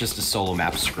 This is just a solo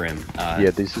map scrim.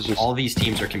 Yeah, this is just all these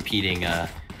teams are competing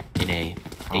in a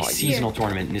seasonal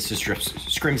tournament, and this is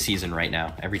scrim season right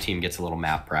now. Every team gets a little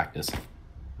map practice.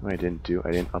 I didn't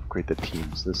upgrade the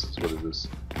teams. This is what it is.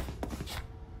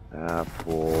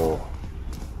 Apple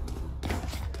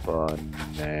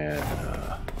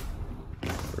Banana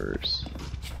versus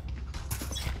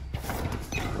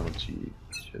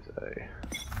MLGPGS.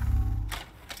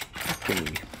 Give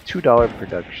me $2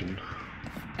 production.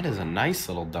 That is a nice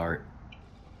little dart.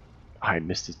 I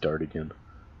missed his dart again.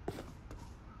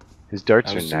 His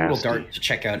darts are nasty. A little dart to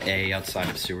check out A outside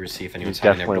of sewers, see if anyone's He's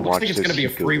hiding there. But it definitely looks like it's going to be a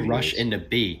free rush into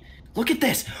B. Look at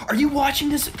this! Are you watching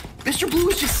this? Mr. Blue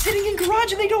is just sitting in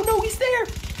garage and they don't know he's there!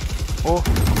 Oh,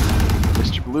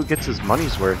 Mr. Blue gets his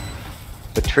money's worth.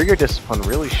 The trigger discipline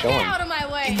really showing. Get out of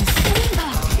my way! He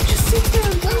just sits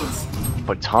there and waits.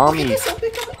 But Tommy,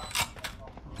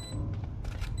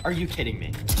 are you kidding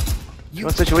me?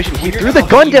 what situation? He When you're threw the MLG,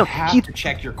 gun you down. have He to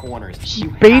check your corners. he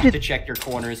You baited- have to check your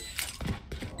corners.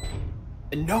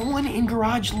 And no one in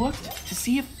garage looked to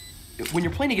see if... When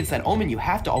you're playing against that Omen, you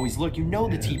have to always look. You know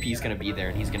the TP is going to be there,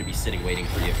 and he's going to be sitting waiting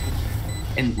for you.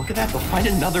 And look at that, they'll find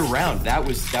another round. That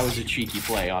was a cheeky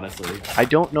play, honestly. I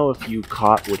don't know if you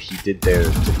caught what he did there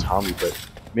to Tommy, but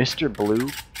Mr. Blue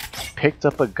picked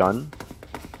up a gun,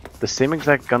 the same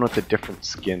exact gun with a different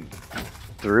skin,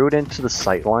 threw it into the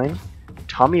sight line.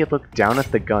 Tommy looked down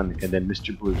at the gun, and then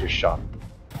Mr. Blue just shot him.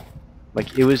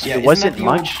 Like it was, Yeah, it wasn't isn't that the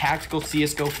old much. tactical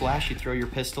CS:GO flash? You throw your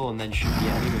pistol and then shoot the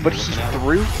enemy. when But you're he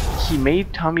looking at it. he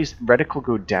made Tommy's reticle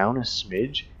go down a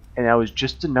smidge, and that was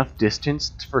just enough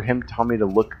distance for Tommy to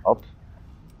look up,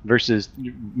 versus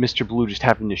Mr. Blue just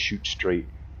having to shoot straight,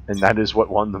 and that is what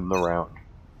won them the round.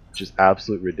 Just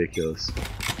absolute ridiculous.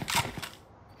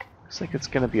 Looks like it's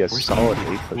gonna be a solid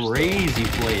 8-push. Crazy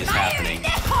plays happening in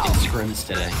scrims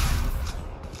today.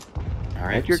 All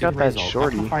right, Edgar got that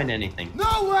shorty. Not find anything.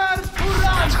 Nowhere to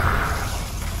run!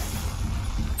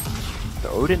 The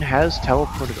Odin has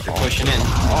teleported They're off. pushing in.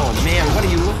 Oh man, what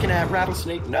are you looking at,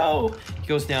 Rattlesnake? No! He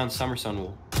goes down, Summerson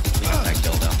will get that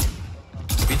kill down.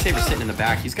 Speed Saber's sitting in the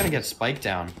back. He's gonna get Spike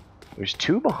down. There's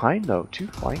 2 behind though, 2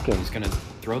 flanking. He's gonna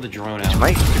throw the drone out.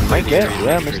 Might get,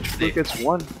 yeah, Mr. Mr. Blue gets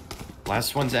 1.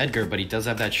 Last one's Edgar, but he does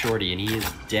have that shorty, and he is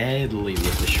deadly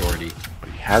with the shorty.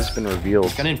 He has been revealed.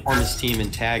 He's gonna inform his team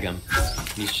and tag him. And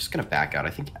he's just gonna back out.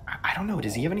 I don't know,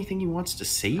 does he have anything he wants to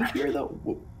save here though?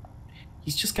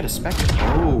 He's just gonna spec it.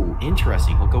 Oh,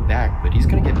 interesting. He'll go back, but he's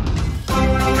gonna get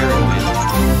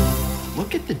paranoid.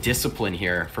 Look at the discipline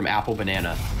here from Apple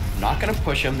Banana. Not gonna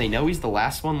push him. They know he's the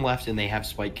last one left and they have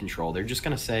spike control. They're just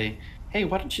gonna say, hey,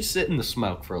 why don't you sit in the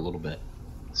smoke for a little bit?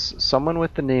 Someone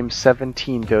with the name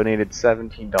 17 donated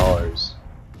 $17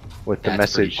 with the That's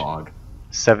message pretty pog.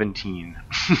 17.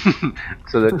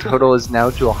 So the total is now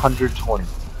to 120.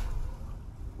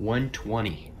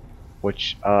 120.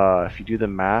 Which, if you do the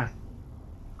math,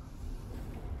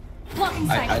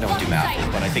 I don't do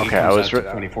math, but I think Okay, it I comes was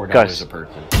out to $24 Gus, a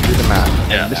person. do the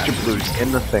math. Yeah. Mr. Blue's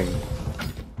in the thing.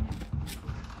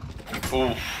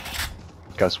 Oof.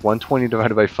 Gus, 120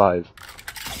 divided by 5.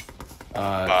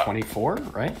 24,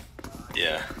 right?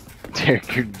 Yeah.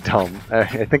 Derek, you're dumb. I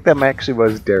think that actually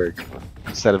was Derek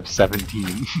instead of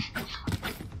 17.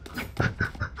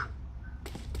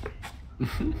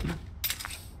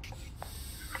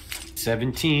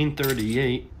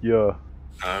 $17.38. Yeah.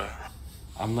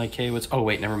 I'm like, hey, what's... Oh,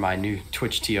 wait, never mind. New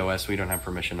Twitch TOS. We don't have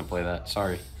permission to play that.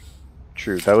 Sorry.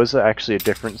 True. That was actually a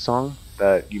different song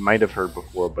that you might have heard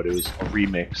before, but it was a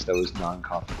remix that was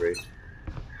non-copyright.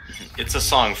 It's a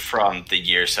song from the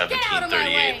year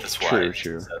 1738. That's why. True,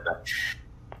 true.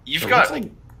 You've So it got. looks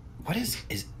like... What is...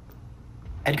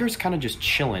 Edgar's kind of just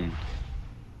chilling.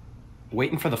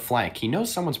 Waiting for the flank. He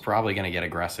knows someone's probably going to get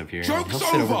aggressive here. He'll Joke's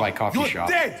sit over by coffee You're shop.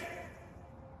 dead.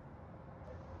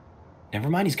 Never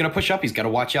mind, he's going to push up. He's got to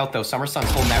watch out, though. Summerson's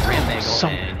holding that ramp angle.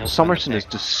 And he'll find the Summerson is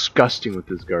pick. disgusting with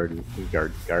his guardian.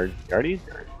 Guardian?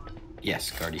 Yes,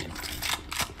 Guardian.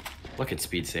 Look at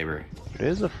Speed Saber. It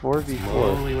is a 4v4.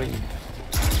 Slowly waiting.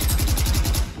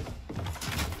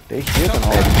 They hit him,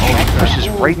 man. He pushes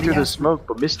right through the smoke,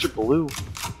 but Mr. Blue.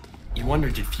 You wonder,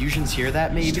 did Fusions hear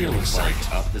that maybe? It looks like,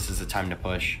 oh, this is the time to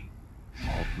push.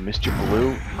 Oh, Mr.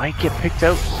 Blue might get picked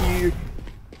out here.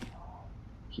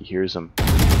 He hears him.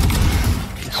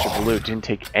 Mr. Blue didn't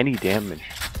take any damage.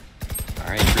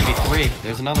 Alright, 3v3.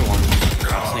 There's another one.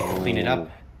 Rattlesnake will clean it up.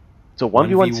 It's a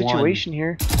 1v1 1v1. situation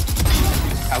here.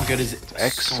 How good is it?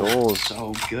 X-Souls.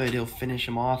 So good. He'll finish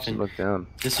him off. And Look down.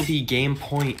 this will be game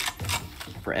point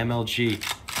for MLG.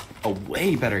 A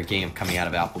way better game coming out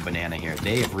of Apple Banana here.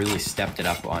 They have really stepped it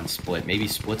up on Split. Maybe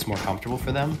Split's more comfortable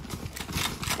for them.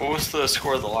 What was the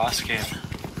score of the last game?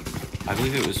 I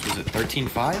believe it was it 13-5?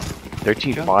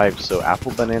 13-5, so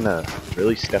Apple Banana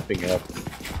really stepping up.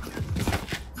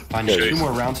 Finding Good. 2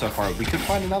 more rounds so far. We could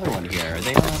find another one here. Are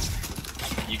they not?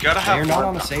 You gotta They're have not one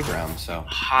on of a the save round, so.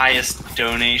 highest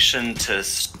donation to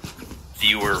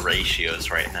viewer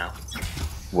ratios right now.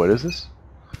 What is this?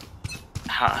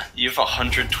 You have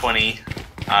 120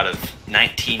 out of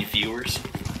 19 viewers.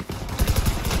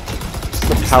 It's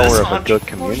the Is power this of a good 140?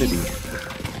 community.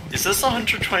 Is this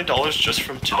 $120 just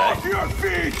from today? Off your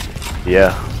feet.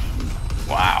 Yeah.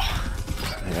 Wow.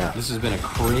 Yeah. This has been a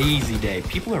crazy day.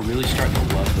 People are really starting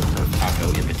to love the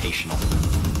PerfTaco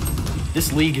Invitational.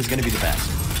 This league is going to be the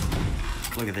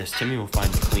best. Look at this. Timmy will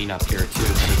find the cleanup here too.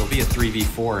 So it'll be a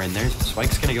 3v4, and there's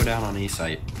Spike's going to go down on A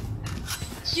site.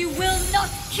 You will not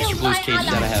kill Mr. Blue's my cage is out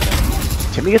of ally.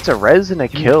 heaven. Timmy gets a res and a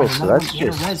Timmy kill, finds so another that's one and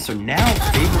a just... res. So now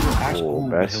Faber will actually... Oh, Ooh,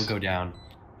 but best. he'll go down.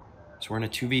 So we're in a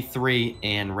 2v3,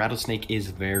 and Rattlesnake is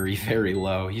very, very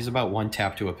low. He's about 1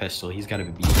 tap to a pistol. He's got to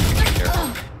be careful.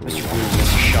 Mr. Blue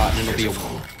missed a shot, and it'll be a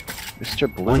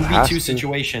Mr. Blue has 1v2 to...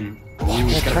 situation. Blue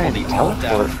is He's going trying to to pull the alt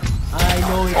teleport. down. I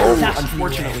know it. Oh, That's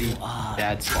unfortunately, where you are.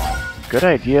 bad spot. Good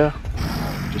idea.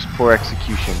 Just poor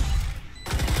execution.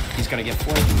 He's going to get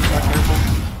flanked. He's not careful.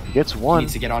 He gets He one.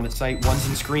 needs to get on his site. One's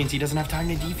in screens. He doesn't have time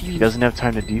to defuse. He doesn't have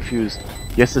time to defuse.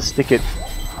 He has to stick it.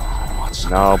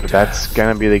 No, but that's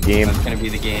gonna be the game. That's going to be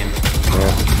the game.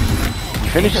 Yeah. He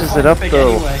finishes He's it up perfect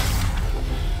though. anyway.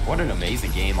 What an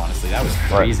amazing game, honestly. That was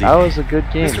But crazy. that was a good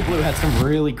game. Mr. Blue had some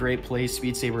really great plays.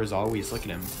 Speed Saber as always. Look at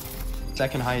him.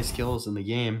 Second highest kills in the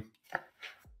game.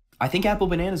 I think Apple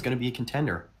Banana is going to be a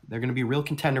contender. They're going to be a real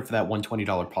contender for that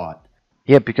 $120 pot.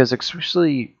 Yeah, because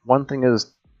especially one thing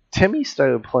is Timmy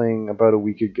started playing about a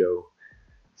week ago.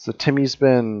 So Timmy's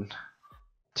been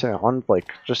on like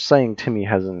just saying Timmy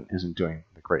isn't doing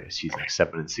the greatest. He's like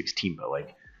 7-16, but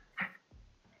like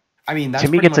I mean, that's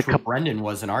Timmy pretty gets much a what couple- Brendan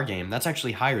was in our game. That's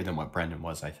actually higher than what Brendan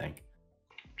was, I think.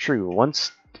 true.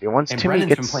 Once And Timmy Brendan's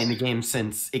gets been playing the game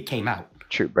since it came out.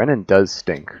 true, Brennan does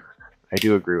stink. I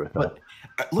do agree with that.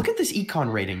 But look at this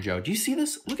econ rating, Joe. Do you see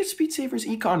this? Look at Speed Saber's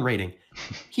econ rating.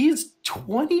 He is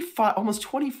 25, almost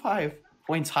 25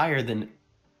 points higher than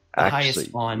the highest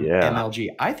on yeah. MLG.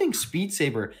 I think Speed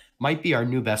Saber might be our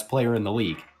new best player in the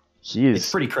league. He It's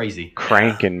is pretty crazy.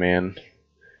 cranking, man.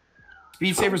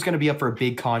 Speed Saber's going to be up for a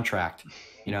big contract.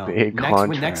 You know, Big when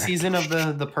contract. next season of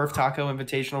the PerfTaco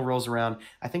Invitational rolls around,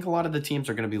 I think a lot of the teams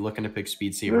are going to be looking to pick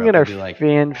Speed Saber Look up at our and be like,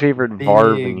 fan favorite big-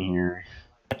 Varv in here.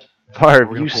 We're Varv,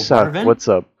 gonna you pull suck. Varv in? What's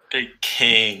up? Big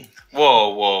king.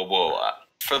 Whoa.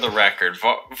 For the record,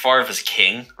 Varv is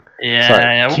king. Yeah, Sorry,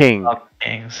 yeah, we'll King. stop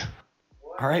Kings.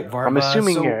 all right, Varva. I'm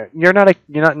assuming so you're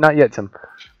not yet, Tim.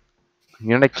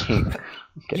 You're not a king.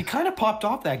 you kind of popped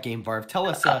off that game, Varv. Tell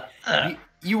us,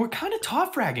 you were kind of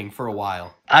top fragging for a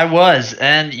while. I was,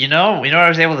 and you know what I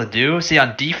was able to do? See,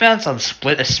 on defense, on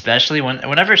split especially,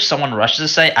 whenever someone rushes a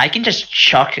site, I can just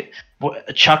chuck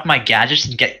my gadgets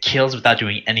and get kills without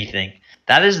doing anything.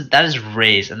 That is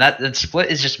Raze, and that split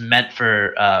is just meant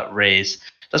for Raze.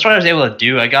 That's what I was able to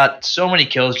do. I got so many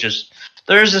kills.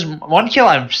 There's this one kill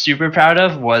I'm super proud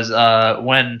of was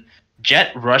when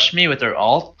Jet rushed me with her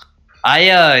ult.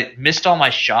 I missed all my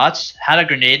shots. Had a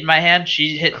grenade in my hand.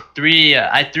 She hit 3.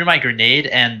 I threw my grenade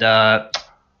and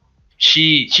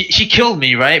she killed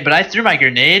me, right? But I threw my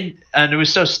grenade and it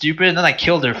was so stupid. And then I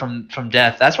killed her from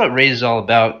death. That's what Raze is all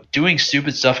about: doing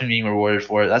stupid stuff and being rewarded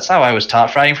for it. That's how I was top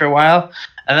fragging for a while.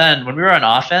 And then when we were on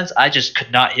offense, I just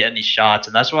could not hit any shots,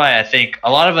 and that's why I think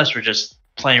a lot of us were just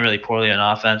playing really poorly on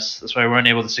offense. That's why we weren't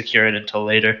able to secure it until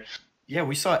later. Yeah,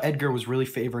 we saw Edgar was really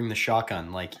favoring the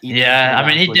shotgun. Like, Yeah, I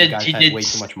mean, he did way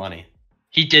too much money.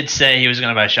 He did say he was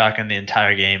going to buy shotgun the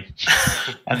entire game,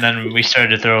 and then we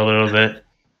started to throw a little bit.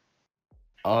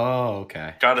 Oh,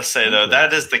 okay. Gotta say though,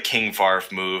 that is the King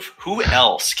Varv move. Who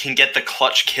else can get the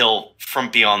clutch kill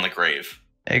from beyond the grave?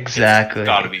 Exactly. It's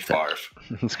gotta be Varv.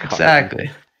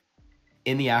 Exactly.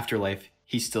 In the afterlife,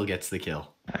 he still gets the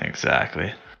kill.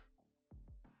 Exactly.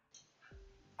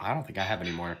 I don't think I have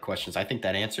any more questions. I think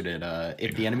that answered it.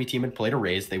 If the enemy team had played a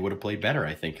Raze, they would have played better,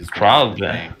 I think. Is what I'm Probably.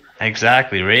 saying.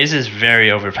 Exactly. Raze is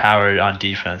very overpowered on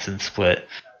defense and split.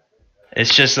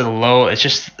 It's just a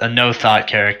no thought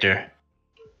character.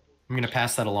 I'm going to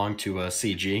pass that along to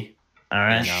CG. All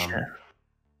right. And,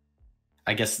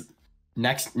 I guess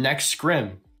next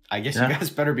Scrim, I guess Yeah. you guys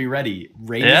better be ready.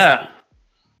 Raze Yeah.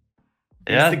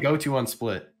 is the go-to on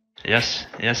split. Yes,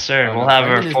 sir. Oh, We'll no, have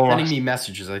Brendan our is full. sending me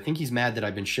messages. I think he's mad that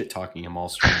I've been shit-talking him all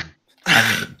stream.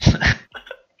 I mean,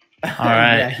 all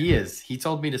right. Yeah, he is. He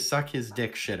told me to suck his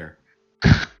dick, shitter.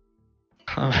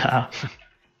 Wow.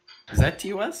 Is that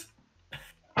TOS?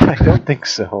 I don't think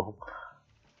so.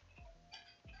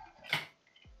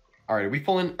 All right, are we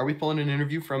pulling an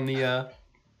interview from the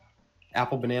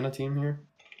Apple Banana team here?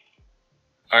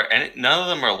 None of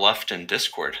them are left in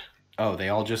Discord. Oh, they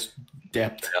all just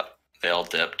dipped. Yep, they all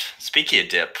dipped. Speaking of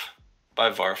dip,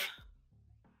 bye Varv.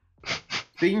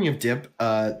 Speaking of dip,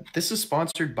 this is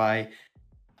sponsored by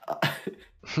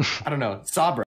I don't know, Sabra.